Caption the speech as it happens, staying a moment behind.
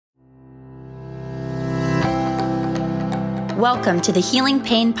Welcome to the Healing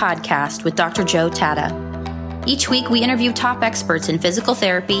Pain Podcast with Dr. Joe Tata. Each week, we interview top experts in physical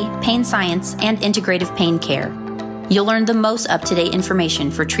therapy, pain science, and integrative pain care. You'll learn the most up-to-date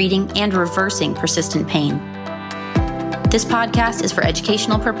information for treating and reversing persistent pain. This podcast is for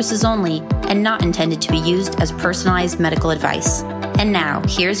educational purposes only and not intended to be used as personalized medical advice. And now,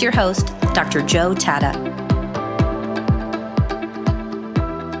 here's your host, Dr. Joe Tata.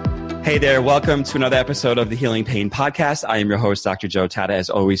 Hey there, welcome to another episode of the Healing Pain Podcast. I am your host, Dr. Joe Tata.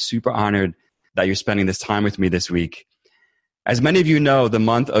 As always, super honored that you're spending this time with me this week. As many of you know, the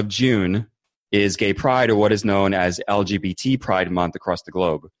month of June is Gay Pride, or what is known as LGBT Pride Month across the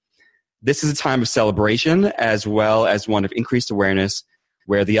globe. This is a time of celebration as well as one of increased awareness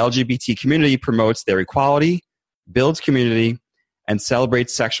where the LGBT community promotes their equality, builds community, and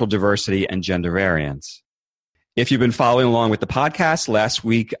celebrates sexual diversity and gender variance. If you've been following along with the podcast, last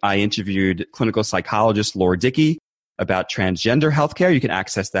week I interviewed clinical psychologist Laura Dickey about transgender healthcare. You can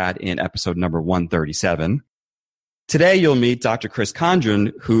access that in episode number 137. Today you'll meet Dr. Chris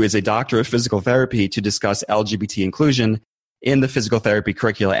Condran, who is a doctor of physical therapy, to discuss LGBT inclusion in the physical therapy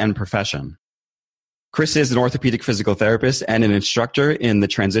curricula and profession. Chris is an orthopedic physical therapist and an instructor in the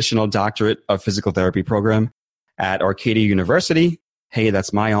Transitional Doctorate of Physical Therapy program at Arcadia University. Hey,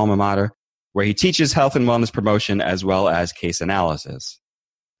 that's my alma mater, where he teaches health and wellness promotion as well as case analysis.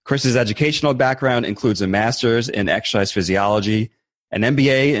 Chris's educational background includes a master's in exercise physiology, an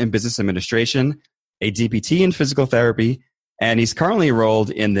MBA in business administration, a DPT in physical therapy, and he's currently enrolled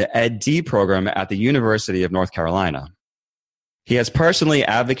in the Ed.D. program at the University of North Carolina. He has personally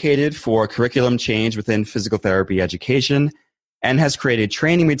advocated for curriculum change within physical therapy education and has created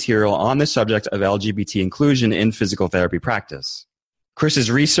training material on the subject of LGBT inclusion in physical therapy practice.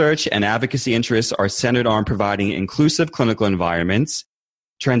 Chris's research and advocacy interests are centered on providing inclusive clinical environments,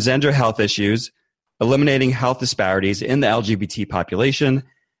 transgender health issues, eliminating health disparities in the LGBT population,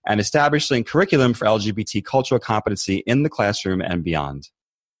 and establishing curriculum for LGBT cultural competency in the classroom and beyond.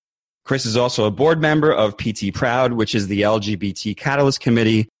 Chris is also a board member of PT Proud, which is the LGBT Catalyst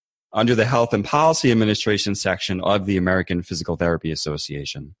Committee under the Health and Policy Administration section of the American Physical Therapy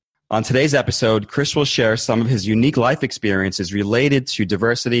Association. On today's episode, Chris will share some of his unique life experiences related to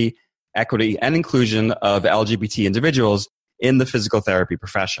diversity, equity, and inclusion of LGBT individuals in the physical therapy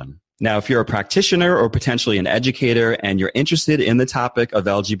profession. Now, if you're a practitioner or potentially an educator and you're interested in the topic of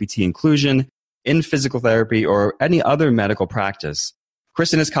LGBT inclusion in physical therapy or any other medical practice,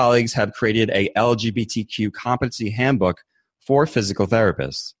 Chris and his colleagues have created a LGBTQ competency handbook for physical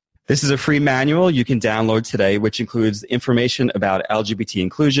therapists. This is a free manual you can download today, which includes information about LGBT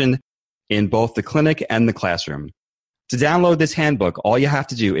inclusion in both the clinic and the classroom. To download this handbook, all you have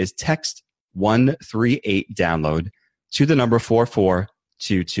to do is text 138 download to the number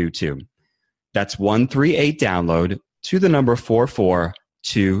 44222. That's 138 download to the number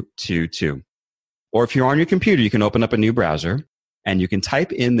 44222. Or if you're on your computer, you can open up a new browser and you can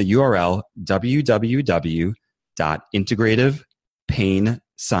type in the URL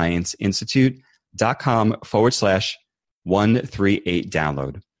www.integrativepainscienceinstitute.com/138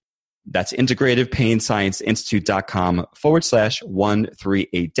 download. That's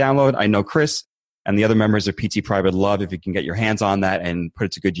integrativepainscienceinstitute.com/138 download. I know Chris and the other members of PT Pride would love if you can get your hands on that and put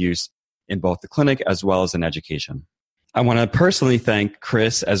it to good use in both the clinic as well as in education. I want to personally thank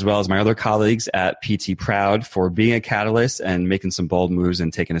Chris as well as my other colleagues at PT Proud for being a catalyst and making some bold moves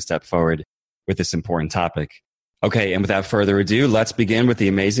and taking a step forward with this important topic. Okay, and without further ado, let's begin with the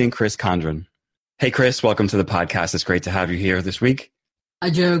amazing Chris Condran. Hey, Chris, welcome to the podcast. It's great to have you here this week.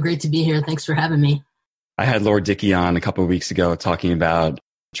 Hi, Joe. Great to be here. Thanks for having me. I had Laura Dickey on a couple of weeks ago talking about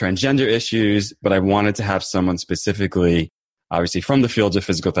transgender issues, but I wanted to have someone specifically, obviously from the field of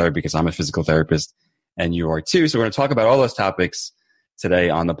physical therapy, because I'm a physical therapist and you are too. So we're going to talk about all those topics today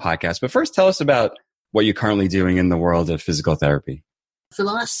on the podcast. But first, tell us about what you're currently doing in the world of physical therapy. For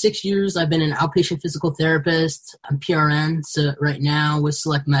the last 6 years, I've been an outpatient physical therapist. I'm PRN so right now with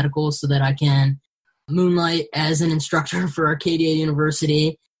Select Medical so that I can moonlight as an instructor for Arcadia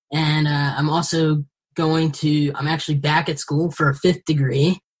University. And I'm actually back at school for a 5th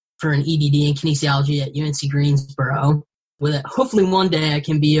degree for an EDD in kinesiology at UNC Greensboro. With it, hopefully one day I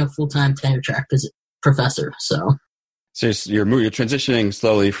can be a full-time tenure track professor. So you're transitioning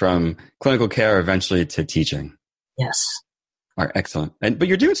slowly from clinical care eventually to teaching. Yes. All right, excellent. But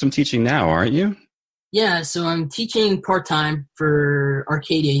you're doing some teaching now, aren't you? Yeah, so I'm teaching part-time for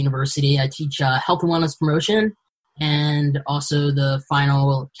Arcadia University. I teach health and wellness promotion and also the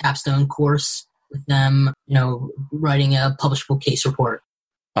final capstone course with them, writing a publishable case report.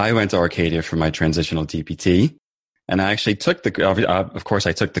 I went to Arcadia for my transitional DPT, and I actually took the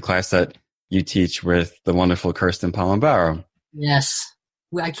class that you teach with the wonderful Kirsten Palambaro. Yes.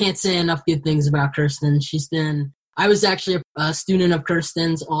 I can't say enough good things about Kirsten. I was actually a student of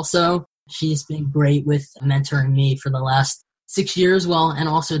Kirsten's also. She's been great with mentoring me for the last 6 years, and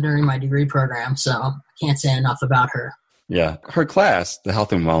also during my degree program. So I can't say enough about her. Yeah. Her class, the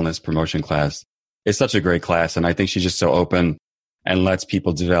health and wellness promotion class, is such a great class. And I think she's just so open and lets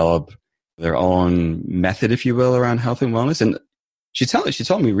people develop their own method, if you will, around health and wellness. And she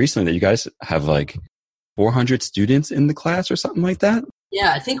told me recently that you guys have like 400 students in the class or something like that.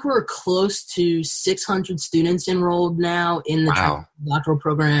 Yeah, I think we're close to 600 students enrolled now in the doctoral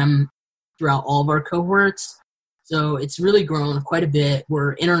program throughout all of our cohorts. So it's really grown quite a bit.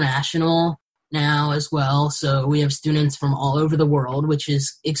 We're international now as well. So we have students from all over the world, which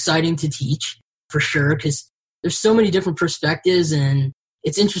is exciting to teach for sure, because there's so many different perspectives, and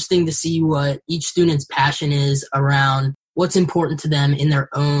it's interesting to see what each student's passion is around what's important to them in their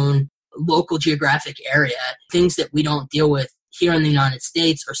own local geographic area. Things that we don't deal with here in the United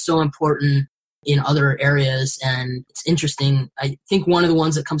States are so important in other areas, and it's interesting. I think one of the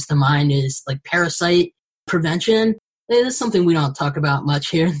ones that comes to mind is like parasite prevention. That's something we don't talk about much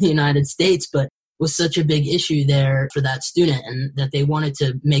here in the United States, but was such a big issue there for that student, and that they wanted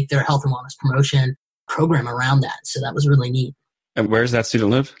to make their health and wellness promotion program around that. So that was really neat. And where does that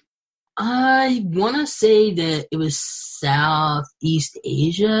student live? I want to say that it was Southeast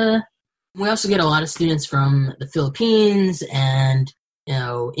Asia. We also get a lot of students from the Philippines and,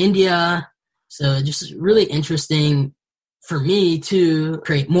 India. So just really interesting for me to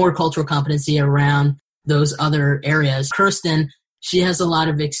create more cultural competency around those other areas. Kirsten, she has a lot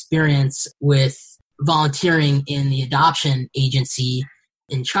of experience with volunteering in the adoption agency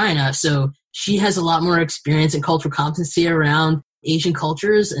in China. So she has a lot more experience in cultural competency around Asian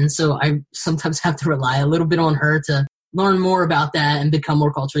cultures. And so I sometimes have to rely a little bit on her to learn more about that and become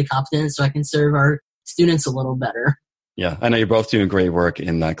more culturally competent so I can serve our students a little better. Yeah, I know you're both doing great work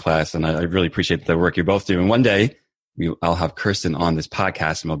in that class, and I really appreciate the work you both do. And one day, I'll have Kirsten on this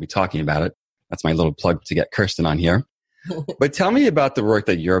podcast, and we'll be talking about it. That's my little plug to get Kirsten on here. But tell me about the work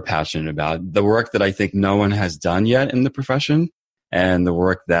that you're passionate about, the work that I think no one has done yet in the profession, and the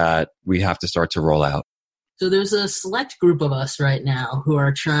work that we have to start to roll out. So there's a select group of us right now who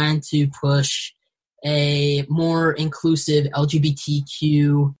are trying to push a more inclusive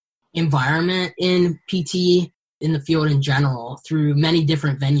LGBTQ environment in PT, in the field in general, through many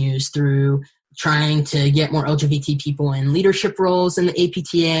different venues, through trying to get more LGBT people in leadership roles in the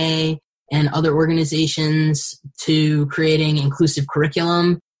APTA and other organizations, to creating inclusive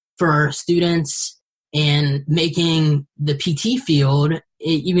curriculum for our students and making the PT field,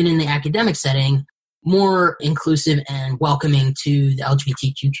 even in the academic setting, more inclusive and welcoming to the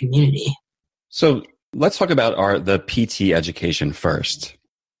LGBTQ community. So let's talk about the PT education first.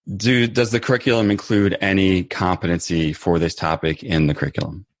 Does the curriculum include any competency for this topic in the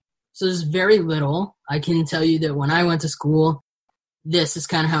curriculum? So there's very little. I can tell you that when I went to school, this is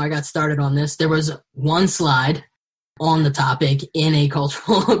kind of how I got started on this. There was one slide on the topic in a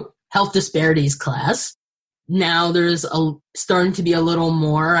cultural health disparities class. Now there's starting to be a little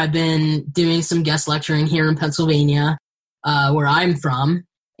more. I've been doing some guest lecturing here in Pennsylvania, where I'm from,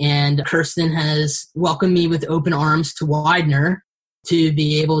 and Kirsten has welcomed me with open arms to Widener to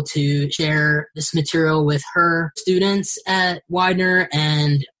be able to share this material with her students at Widener.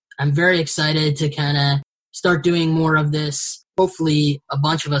 And I'm very excited to kind of start doing more of this. Hopefully a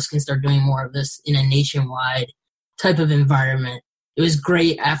bunch of us can start doing more of this in a nationwide type of environment. It was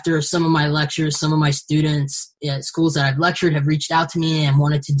great after some of my lectures, some of my students at schools that I've lectured have reached out to me and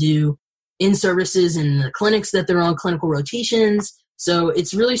wanted to do in-services in the clinics that they're on, clinical rotations. So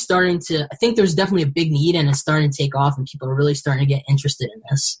it's really starting to, I think there's definitely a big need, and it's starting to take off, and people are really starting to get interested in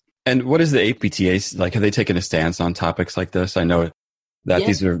this. And what is the APTA like? Have they taken a stance on topics like this? I know that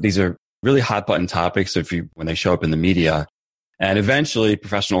these are really hot button topics when they show up in the media, and eventually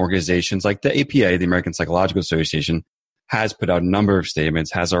professional organizations like the APA, the American Psychological Association, has put out a number of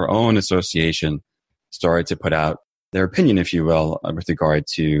statements, has our own association started to put out their opinion, if you will, with regard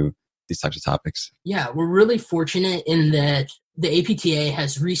to these types of topics. Yeah, we're really fortunate in that the APTA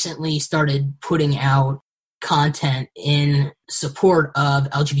has recently started putting out content in support of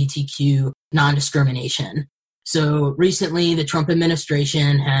LGBTQ non-discrimination. So recently, the Trump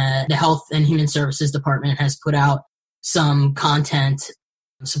administration the Health and Human Services Department has put out some content,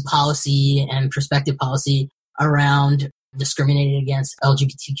 some policy and prospective policy around discriminating against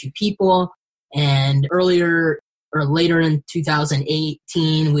LGBTQ people. And later in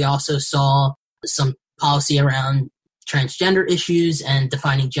 2018, we also saw some policy around transgender issues and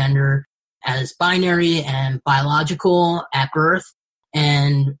defining gender as binary and biological at birth.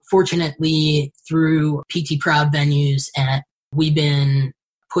 And fortunately, through PT Proud venues at we've been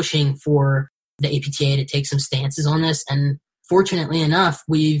pushing for the APTA to take some stances on this. And fortunately enough,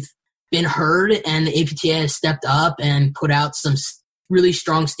 we've been heard, and the APTA has stepped up and put out some really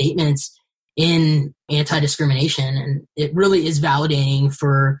strong statements in anti-discrimination. And it really is validating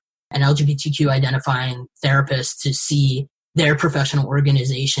for an LGBTQ identifying therapist to see their professional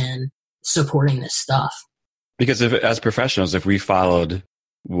organization supporting this stuff. Because as professionals, if we followed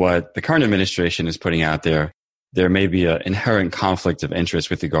what the current administration is putting out there, there may be an inherent conflict of interest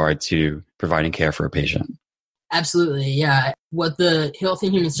with regard to providing care for a patient. Absolutely, yeah. What the Health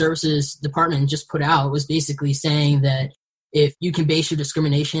and Human Services Department just put out was basically saying that if you can base your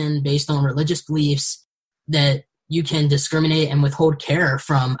discrimination based on religious beliefs, that you can discriminate and withhold care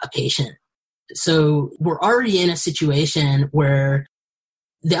from a patient. So we're already in a situation where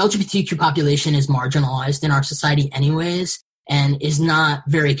the LGBTQ population is marginalized in our society anyways, and is not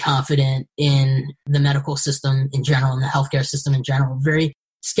very confident in the medical system in general, and the healthcare system in general. Very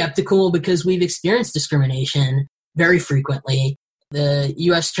skeptical because we've experienced discrimination very frequently. The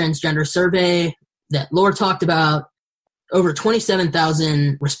U.S. Transgender Survey that Laura talked about, over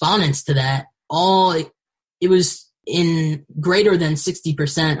 27,000 respondents to that, it was in greater than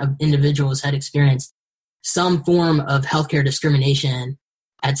 60% of individuals had experienced some form of healthcare discrimination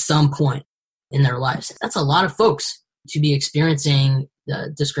at some point in their lives. That's a lot of folks to be experiencing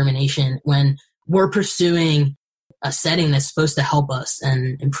discrimination when we're pursuing a setting that's supposed to help us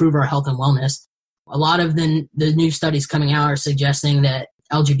and improve our health and wellness. A lot of the new studies coming out are suggesting that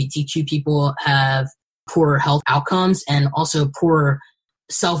LGBTQ people have poorer health outcomes and also poorer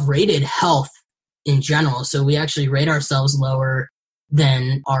self-rated health in general. So we actually rate ourselves lower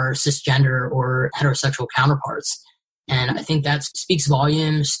than our cisgender or heterosexual counterparts. And I think that speaks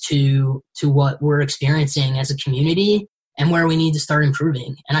volumes to what we're experiencing as a community and where we need to start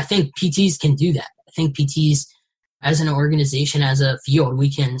improving. And I think PTs can do that. I think PTs as an organization, as a field, we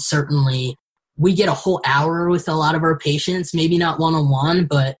get a whole hour with a lot of our patients, maybe not one-on-one,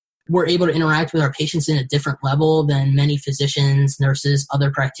 but we're able to interact with our patients in a different level than many physicians, nurses,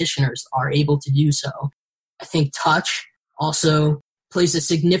 other practitioners are able to do so. I think touch also plays a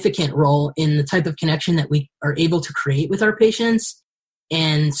significant role in the type of connection that we are able to create with our patients.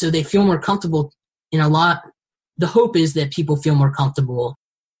 And so they feel more comfortable the hope is that people feel more comfortable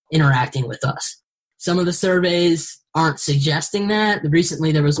interacting with us. Some of the surveys aren't suggesting that.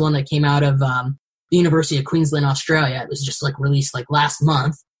 Recently, there was one that came out of the University of Queensland, Australia. It was just released last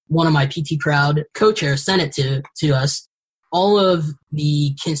month. One of my PT Crowd co-chairs sent it to us. All of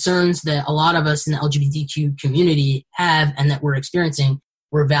the concerns that a lot of us in the LGBTQ community have and that we're experiencing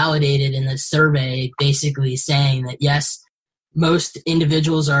were validated in this survey, basically saying that, yes, most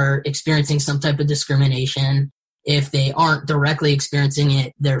individuals are experiencing some type of discrimination. If they aren't directly experiencing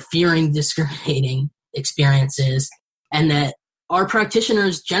it, they're fearing discriminating experiences, and that our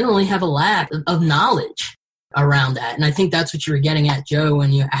practitioners generally have a lack of knowledge around that. And I think that's what you were getting at, Joe,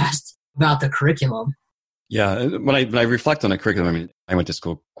 when you asked about the curriculum. Yeah, when I reflect on the curriculum, I went to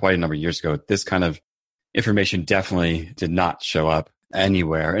school quite a number of years ago. This kind of information definitely did not show up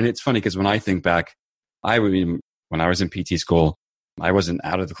anywhere. And it's funny because when I think back, when I was in PT school, I wasn't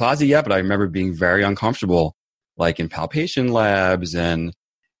out of the closet yet, but I remember being very uncomfortable, in palpation labs and,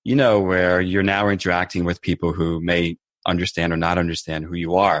 where you're now interacting with people who may understand or not understand who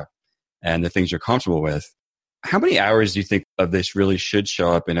you are and the things you're comfortable with. How many hours do you think of this really should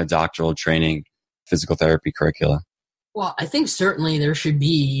show up in a doctoral training physical therapy curricula? Well, I think certainly there should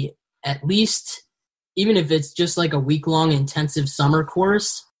be at least, even if it's just a week-long intensive summer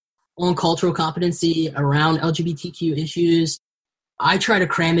course on cultural competency around LGBTQ issues. I try to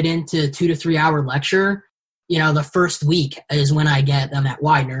cram it into 2 to 3 hour lecture. The first week is when I get them at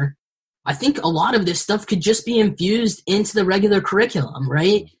Widener. I think a lot of this stuff could just be infused into the regular curriculum,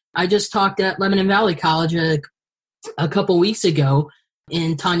 right? I just talked at Lebanon Valley College a couple weeks ago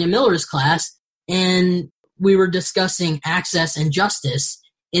in Tanya Miller's class, and we were discussing access and justice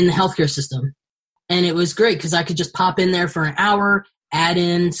in the healthcare system. And it was great because I could just pop in there for an hour, add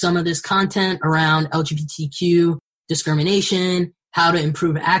in some of this content around LGBTQ discrimination, how to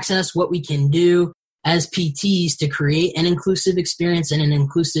improve access, what we can do as PTs to create an inclusive experience in an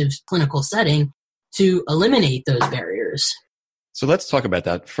inclusive clinical setting to eliminate those barriers. So let's talk about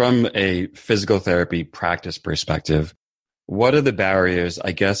that from a physical therapy practice perspective. What are the barriers,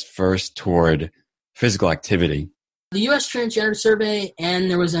 first toward physical activity? The U.S. Transgender Survey, and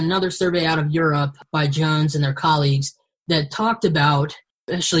there was another survey out of Europe by Jones and their colleagues that talked about,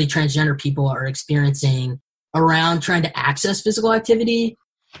 especially transgender people are experiencing around trying to access physical activity.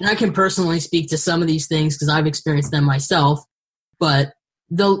 And I can personally speak to some of these things because I've experienced them myself. But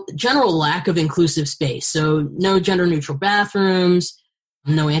the general lack of inclusive space. So no gender-neutral bathrooms,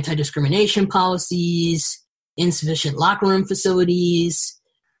 no anti-discrimination policies, insufficient locker room facilities.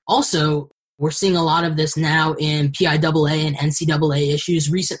 Also, we're seeing a lot of this now in PIAA and NCAA issues.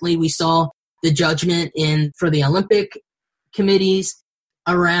 Recently, we saw the judgment for the Olympic committees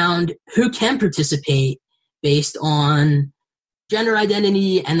around who can participate based on gender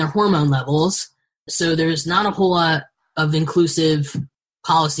identity and their hormone levels. So there's not a whole lot of inclusive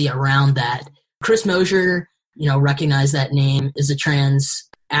policy around that. Chris Mosier, recognize that name, is a trans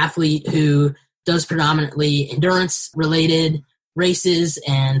athlete who does predominantly endurance-related races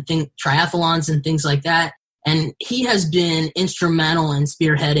and triathlons and things like that. And he has been instrumental in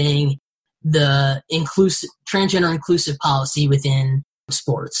spearheading the transgender inclusive policy within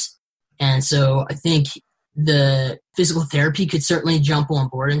sports. And so I think the physical therapy could certainly jump on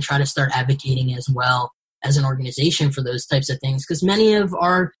board and try to start advocating as well as an organization for those types of things, because many of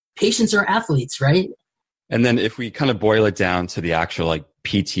our patients are athletes, right? And then if we kind of boil it down to the actual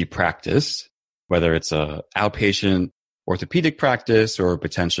PT practice, whether it's a outpatient orthopedic practice or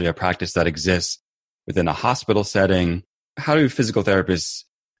potentially a practice that exists within a hospital setting, how do physical therapists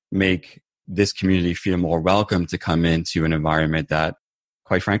make this community feel more welcome to come into an environment that,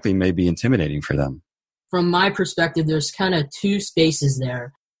 quite frankly, may be intimidating for them? From my perspective, there's kind of two spaces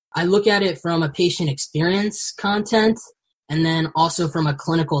there. I look at it from a patient experience content and then also from a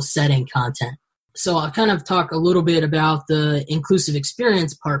clinical setting content. So I'll kind of talk a little bit about the inclusive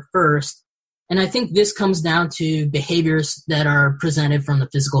experience part first. And I think this comes down to behaviors that are presented from the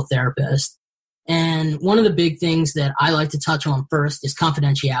physical therapist. And one of the big things that I like to touch on first is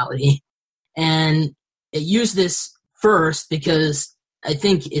confidentiality. And I use this first because I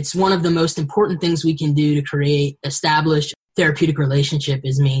think it's one of the most important things we can do to establish therapeutic relationship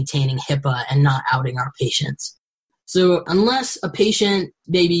is maintaining HIPAA and not outing our patients. So unless a patient,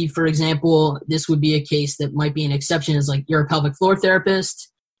 maybe, for example, this would be a case that might be an exception, is like you're a pelvic floor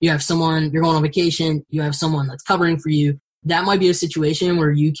therapist, you have someone, you're going on vacation, you have someone that's covering for you, that might be a situation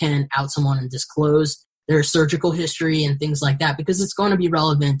where you can out someone and disclose their surgical history and things like that because it's going to be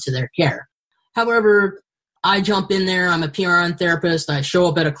relevant to their care. However, I jump in there, I'm a PRN therapist, I show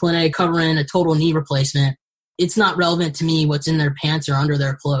up at a clinic covering a total knee replacement. It's not relevant to me what's in their pants or under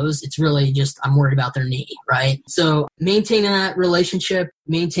their clothes. It's really just I'm worried about their knee, right? So maintaining that relationship,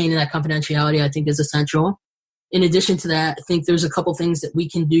 maintaining that confidentiality, I think is essential. In addition to that, I think there's a couple things that we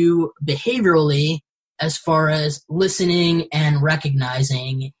can do behaviorally as far as listening and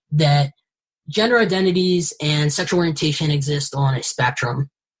recognizing that gender identities and sexual orientation exist on a spectrum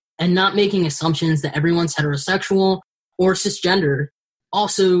and not making assumptions that everyone's heterosexual or cisgender.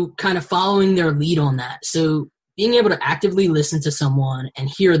 Also kind of following their lead on that. So being able to actively listen to someone and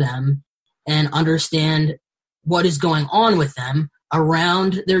hear them and understand what is going on with them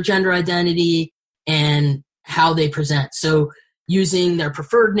around their gender identity and how they present. So using their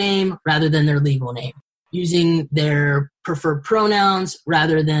preferred name rather than their legal name, using their preferred pronouns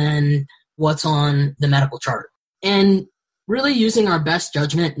rather than what's on the medical chart, and really using our best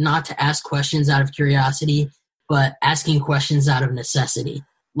judgment not to ask questions out of curiosity, but asking questions out of necessity.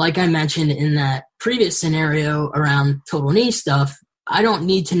 Like I mentioned in that previous scenario around total knee stuff, I don't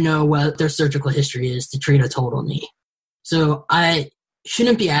need to know what their surgical history is to treat a total knee. So I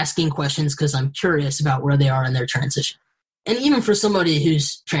shouldn't be asking questions because I'm curious about where they are in their transition. And even for somebody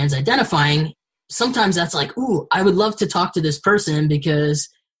who's trans-identifying, sometimes that's like, ooh, I would love to talk to this person because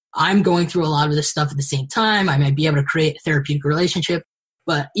I'm going through a lot of this stuff at the same time. I might be able to create a therapeutic relationship.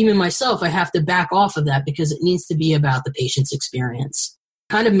 But even myself, I have to back off of that because it needs to be about the patient's experience.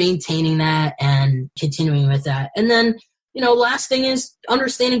 Kind of maintaining that and continuing with that. And then, last thing is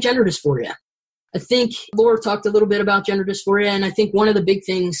understanding gender dysphoria. I think Laura talked a little bit about gender dysphoria, and I think one of the big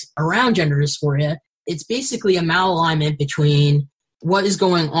things around gender dysphoria, it's basically a malalignment between what is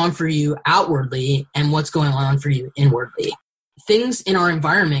going on for you outwardly and what's going on for you inwardly. Things in our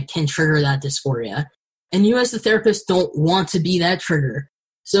environment can trigger that dysphoria, and you as the therapist don't want to be that trigger.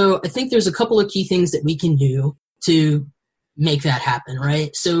 So I think there's a couple of key things that we can do to make that happen,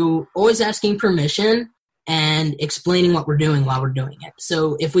 right? So always asking permission and explaining what we're doing while we're doing it.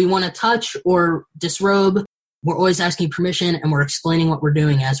 So if we want to touch or disrobe, we're always asking permission and we're explaining what we're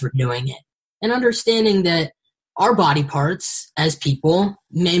doing as we're doing it. And understanding that our body parts as people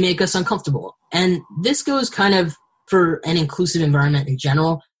may make us uncomfortable. And this goes kind of for an inclusive environment in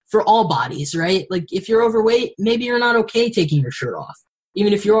general for all bodies, right? Like if you're overweight, maybe you're not okay taking your shirt off,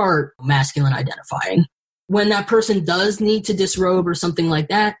 even if you are masculine identifying. When that person does need to disrobe or something like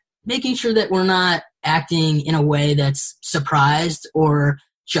that, making sure that we're not acting in a way that's surprised or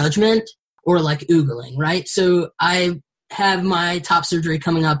judgment or like oogling, right? So I have my top surgery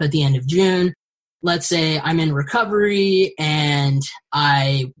coming up at the end of June. Let's say I'm in recovery and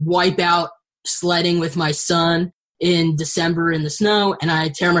I wipe out sledding with my son in December in the snow and I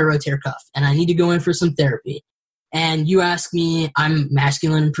tear my rotator cuff and I need to go in for some therapy. And you ask me, I'm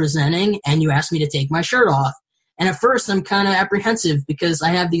masculine presenting, and you ask me to take my shirt off. And at first I'm kind of apprehensive because I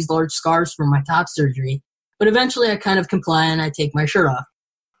have these large scars from my top surgery. But eventually I kind of comply and I take my shirt off.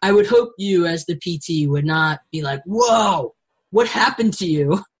 I would hope you as the PT would not be like, whoa, what happened to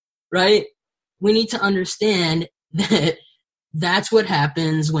you, right? We need to understand that that's what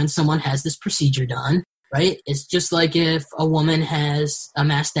happens when someone has this procedure done, right? It's just like if a woman has a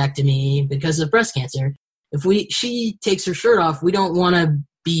mastectomy because of breast cancer. If she takes her shirt off, we don't want to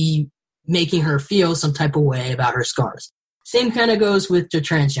be making her feel some type of way about her scars. Same kind of goes with the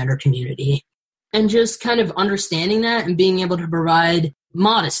transgender community. And just kind of understanding that and being able to provide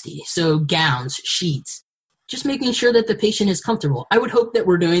modesty. So gowns, sheets, just making sure that the patient is comfortable. I would hope that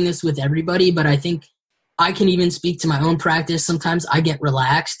we're doing this with everybody, but I think I can even speak to my own practice. Sometimes I get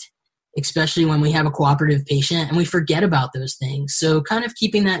relaxed, especially when we have a cooperative patient and we forget about those things. So kind of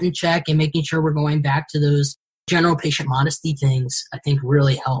keeping that in check and making sure we're going back to those general patient modesty things, I think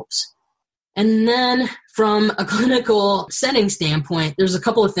really helps. And then from a clinical setting standpoint, there's a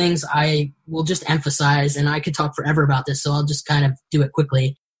couple of things I will just emphasize, and I could talk forever about this, so I'll just kind of do it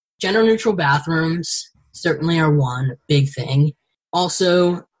quickly. Gender-neutral bathrooms certainly are one big thing.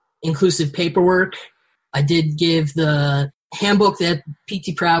 Also, inclusive paperwork. I did give the handbook that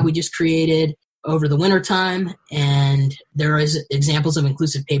PT Proud we just created over the wintertime, and there is examples of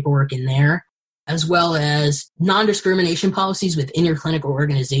inclusive paperwork in there, as well as non-discrimination policies within your clinic or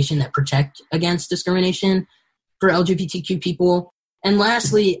organization that protect against discrimination for LGBTQ people. And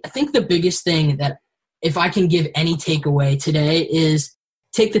lastly, I think the biggest thing that if I can give any takeaway today is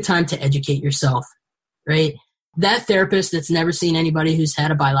take the time to educate yourself, right? That therapist that's never seen anybody who's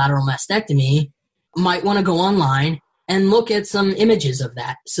had a bilateral mastectomy might want to go online and look at some images of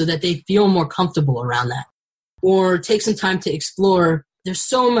that so that they feel more comfortable around that. Or take some time to explore. There's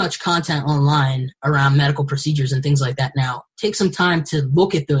so much content online around medical procedures and things like that now. Take some time to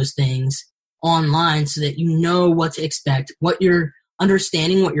look at those things online so that you know what to expect, what you're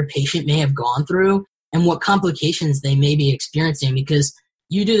understanding, what your patient may have gone through, and what complications they may be experiencing. Because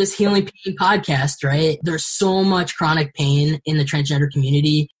you do this Healing Pain podcast, right? There's so much chronic pain in the transgender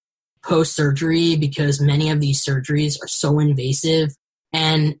community post-surgery because many of these surgeries are so invasive.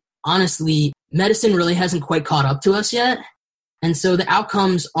 And honestly, medicine really hasn't quite caught up to us yet. And so the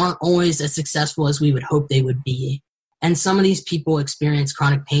outcomes aren't always as successful as we would hope they would be. And some of these people experience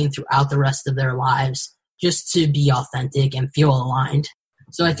chronic pain throughout the rest of their lives just to be authentic and feel aligned.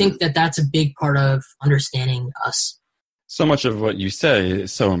 So I think that that's a big part of understanding us. So much of what you say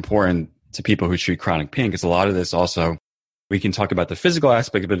is so important to people who treat chronic pain, because a lot of this also, we can talk about the physical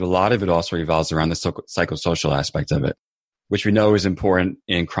aspect of it, but a lot of it also revolves around the psychosocial aspect of it, which we know is important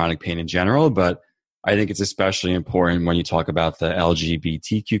in chronic pain in general, but I think it's especially important when you talk about the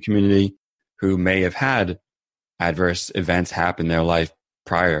LGBTQ community who may have had adverse events happen in their life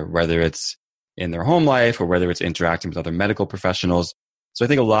prior, whether it's in their home life or whether it's interacting with other medical professionals. So I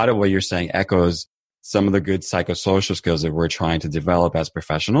think a lot of what you're saying echoes some of the good psychosocial skills that we're trying to develop as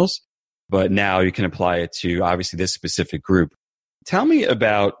professionals, but now you can apply it to obviously this specific group. Tell me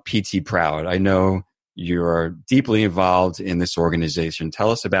about PT Proud. I know you're deeply involved in this organization. Tell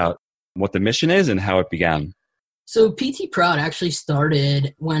us about what the mission is and how it began. So PT Proud actually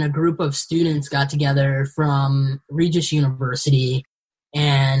started when a group of students got together from Regis University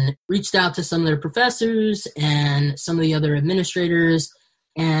and reached out to some of their professors and some of the other administrators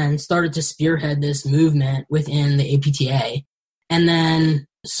and started to spearhead this movement within the APTA. And then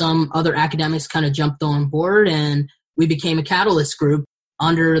some other academics kind of jumped on board and we became a catalyst group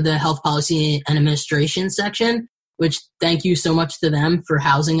under the Health Policy and Administration section, which thank you so much to them for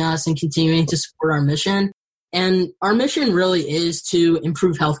housing us and continuing to support our mission. And our mission really is to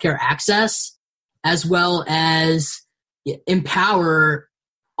improve healthcare access as well as empower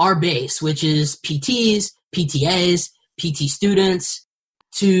our base, which is PTs, PTAs, PT students,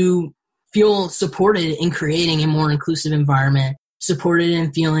 to feel supported in creating a more inclusive environment, supported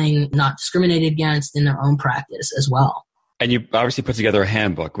in feeling not discriminated against in their own practice as well. And you obviously put together a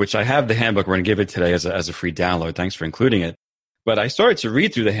handbook, which I have the handbook. We're going to give it today as a free download. Thanks for including it. But I started to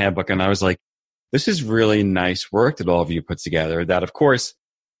read through the handbook and I was like, this is really nice work that all of you put together that, of course,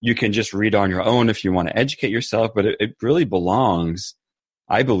 you can just read on your own if you want to educate yourself, but it really belongs,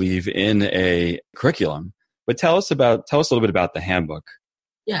 I believe, in a curriculum. But tell us a little bit about the handbook.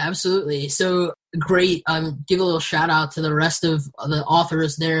 Yeah, absolutely. So great. Give a little shout out to the rest of the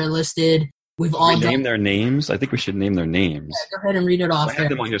authors there listed. We've all name their names. I think we should name their names. Yeah, go ahead and read it off. I have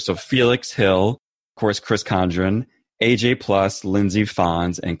them on here. So Felix Hill, of course, Chris Condran, AJ Plus, Lindsay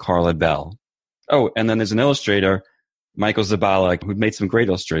Fons, and Carla Bell. Oh, and then there's an illustrator, Michael Zabala, who made some great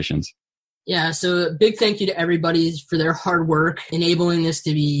illustrations. Yeah, so a big thank you to everybody for their hard work, enabling this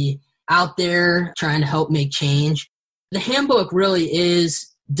to be out there, trying to help make change. The handbook really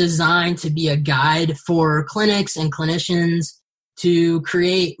is designed to be a guide for clinics and clinicians to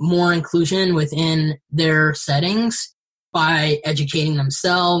create more inclusion within their settings by educating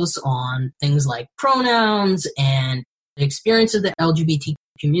themselves on things like pronouns and the experience of the LGBT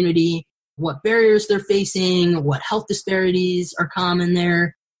community, what barriers they're facing, what health disparities are common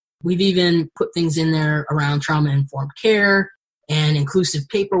there. We've even put things in there around trauma-informed care and inclusive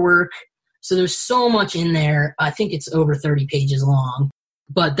paperwork. So there's so much in there. I think it's over 30 pages long.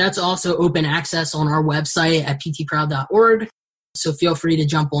 But that's also open access on our website at ptproud.org. So feel free to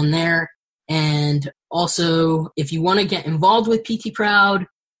jump on there. And also, if you want to get involved with PT Proud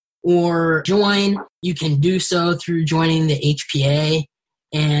or join, you can do so through joining the HPA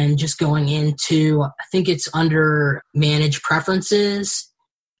and just going into, I think it's under Manage Preferences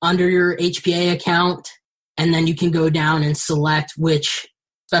under your HPA account. And then you can go down and select which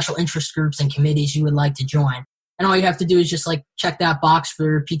special interest groups and committees you would like to join. And all you have to do is just check that box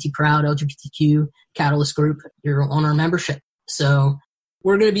for PT Proud, LGBTQ, Catalyst Group. You're on our membership. So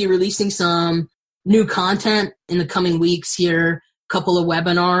we're going to be releasing some new content in the coming weeks here, a couple of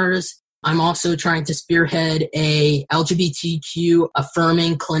webinars. I'm also trying to spearhead a LGBTQ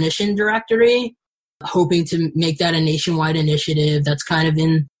affirming clinician directory, hoping to make that a nationwide initiative. That's kind of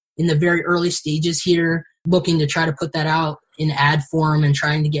in the very early stages here, looking to try to put that out in ad form and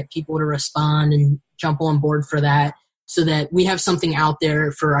trying to get people to respond and jump on board for that so that we have something out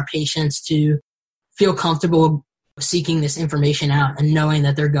there for our patients to feel comfortable seeking this information out and knowing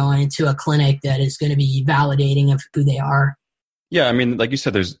that they're going to a clinic that is going to be validating of who they are. Yeah, I mean, like you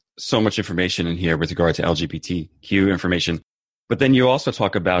said, there's so much information in here with regard to LGBTQ information. But then you also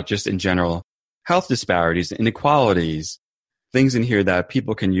talk about just in general health disparities, inequalities, things in here that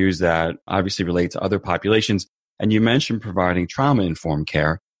people can use that obviously relate to other populations. And you mentioned providing trauma-informed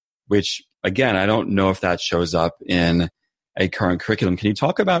care, which, again, I don't know if that shows up in a current curriculum. Can you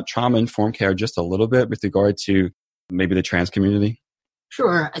talk about trauma-informed care just a little bit with regard to maybe the trans community?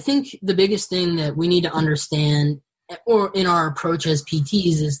 Sure. I think the biggest thing that we need to understand, or in our approach as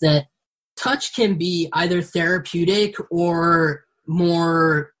PTs, is that touch can be either therapeutic or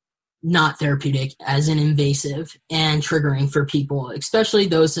more not therapeutic, as in invasive and triggering for people, especially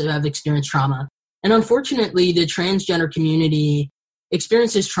those that have experienced trauma. And unfortunately, the transgender community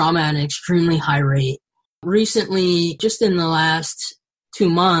experiences trauma at an extremely high rate. Recently, just in the last 2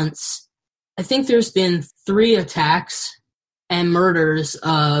 months, I think there's been 3 attacks and murders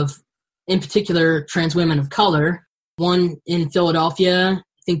of, in particular, trans women of color. One in Philadelphia,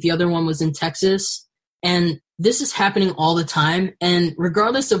 I think the other one was in Texas. And this is happening all the time. And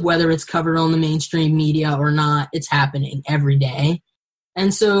regardless of whether it's covered on the mainstream media or not, it's happening every day.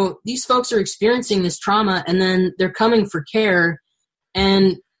 And so these folks are experiencing this trauma and then they're coming for care.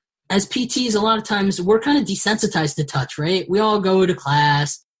 And as PTs, a lot of times we're kind of desensitized to touch, right? We all go to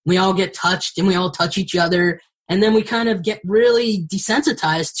class, we all get touched and we all touch each other. And then we kind of get really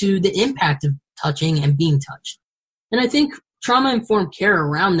desensitized to the impact of touching and being touched. And I think trauma-informed care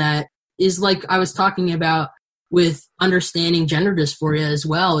around that is like I was talking about with understanding gender dysphoria as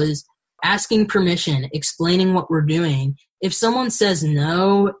well, is asking permission, explaining what we're doing. If someone says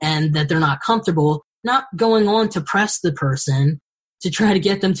no and that they're not comfortable, not going on to press the person to try to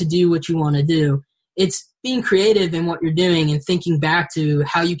get them to do what you want to do. It's being creative in what you're doing and thinking back to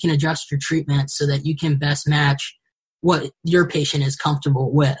how you can adjust your treatment so that you can best match what your patient is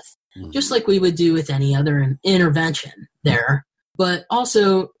comfortable with, just like we would do with any other intervention there. But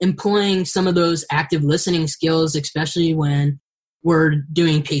also employing some of those active listening skills, especially when we're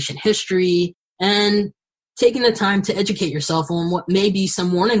doing patient history, and taking the time to educate yourself on what may be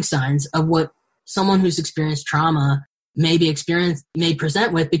some warning signs of what someone who's experienced trauma may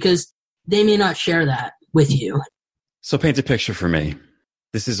present with, because they may not share that with you. So paint a picture for me.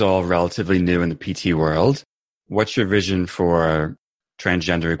 This is all relatively new in the PT world. What's your vision for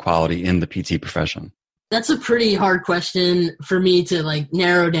transgender equality in the PT profession? That's a pretty hard question for me to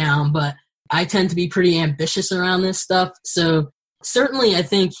narrow down, but I tend to be pretty ambitious around this stuff. So certainly I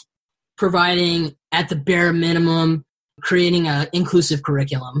think providing at the bare minimum, creating an inclusive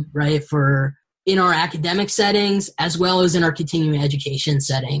curriculum, right, for in our academic settings as well as in our continuing education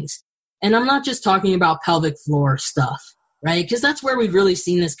settings. And I'm not just talking about pelvic floor stuff, right, because that's where we've really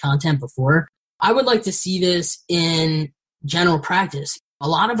seen this content before. I would like to see this in general practice. A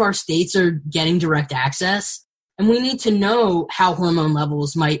lot of our states are getting direct access, and we need to know how hormone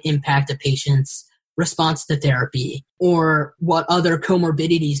levels might impact a patient's response to therapy or what other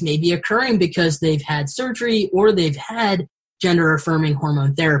comorbidities may be occurring because they've had surgery or they've had gender-affirming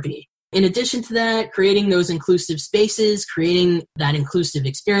hormone therapy. In addition to that, creating those inclusive spaces, creating that inclusive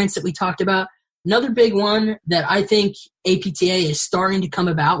experience that we talked about. Another big one that I think APTA is starting to come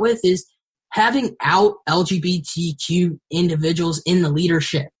about with is having out LGBTQ individuals in the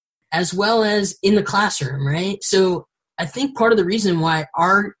leadership as well as in the classroom, right? So I think part of the reason why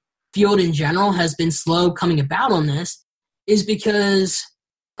our field in general has been slow coming about on this is because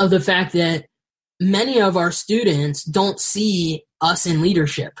of the fact that many of our students don't see us in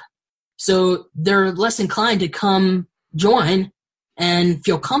leadership. So they're less inclined to come join and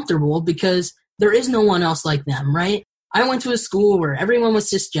feel comfortable because there is no one else like them, right? I went to a school where everyone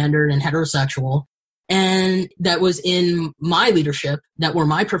was cisgendered and heterosexual, and that was in my leadership, that were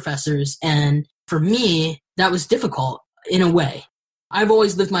my professors. And for me, that was difficult in a way. I've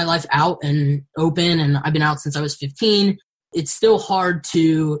always lived my life out and open, and I've been out since I was 15. It's still hard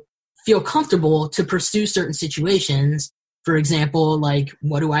to feel comfortable to pursue certain situations. For example, like,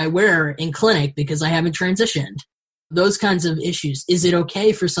 what do I wear in clinic because I haven't transitioned? Those kinds of issues. Is it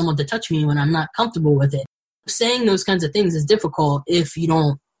okay for someone to touch me when I'm not comfortable with it? Saying those kinds of things is difficult if you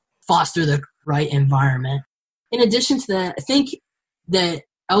don't foster the right environment. In addition to that, I think that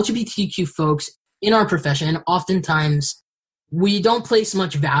LGBTQ folks in our profession, oftentimes, we don't place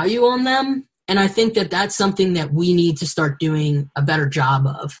much value on them. And I think that that's something that we need to start doing a better job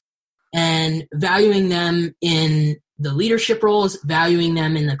of. And valuing them in the leadership roles, valuing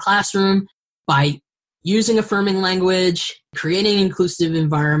them in the classroom by using affirming language, creating inclusive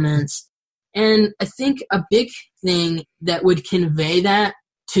environments. And I think a big thing that would convey that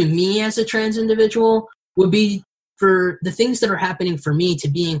to me as a trans individual would be for the things that are happening for me to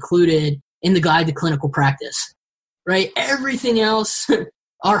be included in the guide to clinical practice, right? Everything else,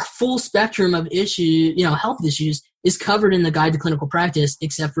 our full spectrum of health issues is covered in the guide to clinical practice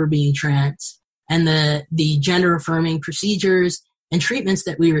except for being trans. And the gender affirming procedures and treatments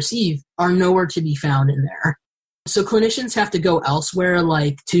that we receive are nowhere to be found in there. So clinicians have to go elsewhere,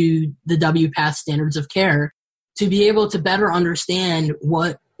 like to the WPATH standards of care, to be able to better understand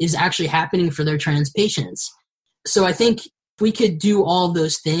what is actually happening for their trans patients. So I think if we could do all of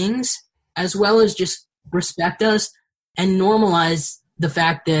those things, as well as just respect us and normalize the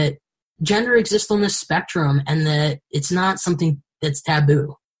fact that gender exists on this spectrum and that it's not something that's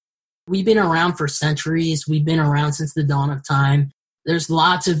taboo. We've been around for centuries. We've been around since the dawn of time. There's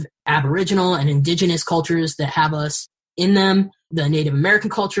lots of Aboriginal and Indigenous cultures that have us in them, the Native American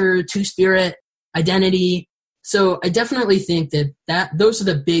culture, Two-Spirit, identity. So I definitely think that those are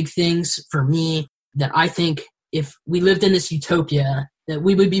the big things for me that I think if we lived in this utopia, that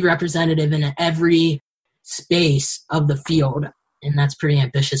we would be representative in every space of the field. And that's pretty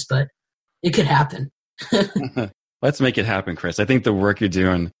ambitious, but it could happen. Let's make it happen, Chris. I think the work you're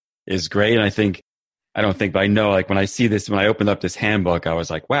doing is great. And I know, like when I see this, when I opened up this handbook, I was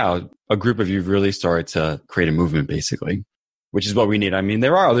like, wow, a group of you really started to create a movement, basically, which is what we need. I mean,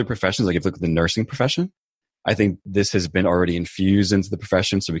 there are other professions, like if you look at the nursing profession, I think this has been already infused into the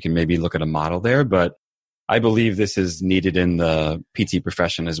profession, so we can maybe look at a model there. But I believe this is needed in the PT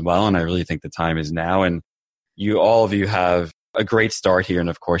profession as well. And I really think the time is now. And all of you have a great start here. And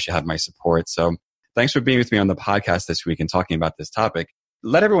of course, you have my support. So thanks for being with me on the podcast this week and talking about this topic.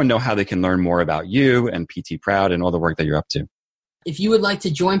 Let everyone know how they can learn more about you and PT Proud and all the work that you're up to. If you would like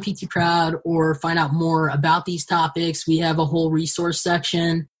to join PT Proud or find out more about these topics, we have a whole resource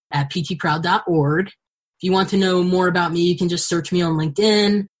section at ptproud.org. If you want to know more about me, you can just search me on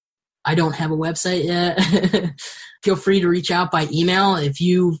LinkedIn. I don't have a website yet. Feel free to reach out by email. If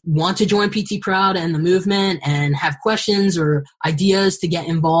you want to join PT Proud and the movement and have questions or ideas to get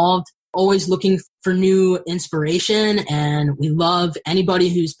involved, always looking for new inspiration. And we love anybody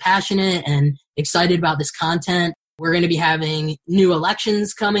who's passionate and excited about this content. We're going to be having new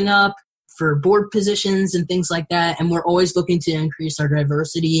elections coming up for board positions and things like that. And we're always looking to increase our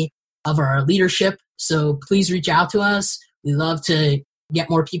diversity of our leadership. So please reach out to us. We love to get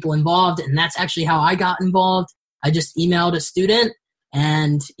more people involved. And that's actually how I got involved. I just emailed a student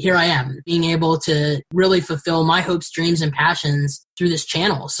and here I am being able to really fulfill my hopes, dreams, and passions through this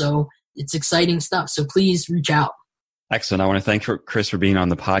channel. So it's exciting stuff. So please reach out. Excellent. I want to thank Chris for being on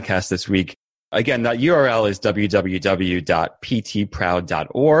the podcast this week. Again, that URL is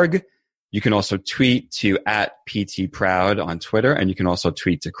www.ptproud.org. You can also tweet to @PTProud on Twitter, and you can also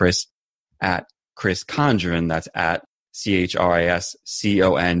tweet to Chris at Chris Condran. That's at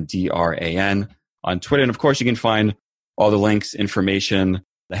ChrisCondran on Twitter. And of course, you can find All the links, information,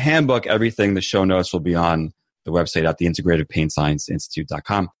 the handbook, everything, the show notes will be on the website at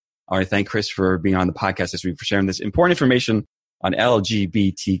theintegrativePainScienceInstitute.com. I want to thank Chris for being on the podcast this week, for sharing this important information on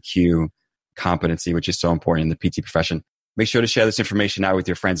LGBTQ competency, which is so important in the PT profession. Make sure to share this information out with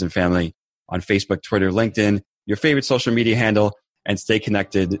your friends and family on Facebook, Twitter, LinkedIn, your favorite social media handle, and stay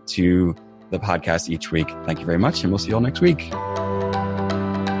connected to the podcast each week. Thank you very much, and we'll see you all next week.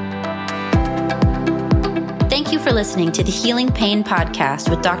 Thank you for listening to the Healing Pain Podcast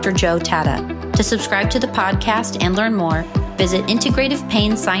with Dr. Joe Tata. To subscribe to the podcast and learn more, visit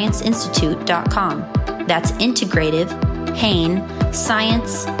IntegrativePainScienceInstitute.com. That's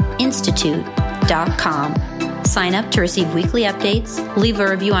IntegrativePainScienceInstitute.com. Sign up to receive weekly updates, leave a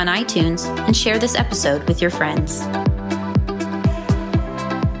review on iTunes, and share this episode with your friends.